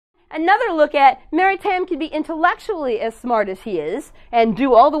Another look at Mary Tamm can be intellectually as smart as he is and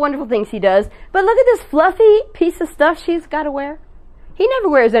do all the wonderful things he does, but look at this fluffy piece of stuff she's got to wear. He never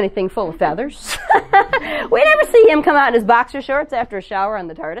wears anything full of feathers. We never see him come out in his boxer shorts after a shower on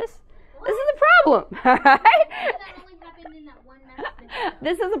the Tardis. What? This is a problem, all right? That only happened in that one message.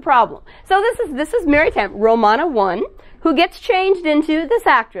 This is a problem. So this is Mary Tamm, Romana I, who gets changed into this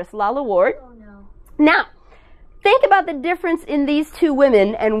actress, Lalla Ward. Oh no. Now, think about the difference in these two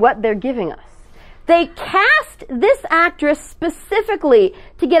women and what they're giving us. They cast this actress specifically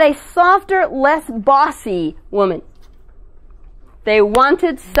to get a softer, less bossy woman. They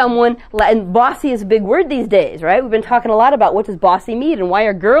wanted someone, and bossy is a big word these days, right? We've been talking a lot about what does bossy mean and why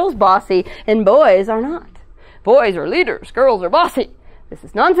are girls bossy and boys are not. Boys are leaders, girls are bossy. This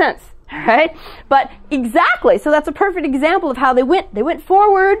is nonsense, right? But exactly, so that's a perfect example of how they went. They went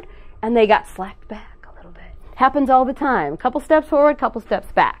forward and they got slacked back a little bit. Happens all the time. A couple steps forward, couple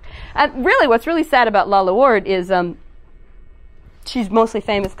steps back. Really, what's really sad about Lalla Ward is she's mostly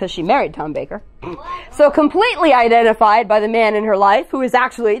famous because she married Tom Baker. So completely identified by the man in her life, who is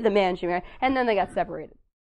actually the man she married, and then they got separated.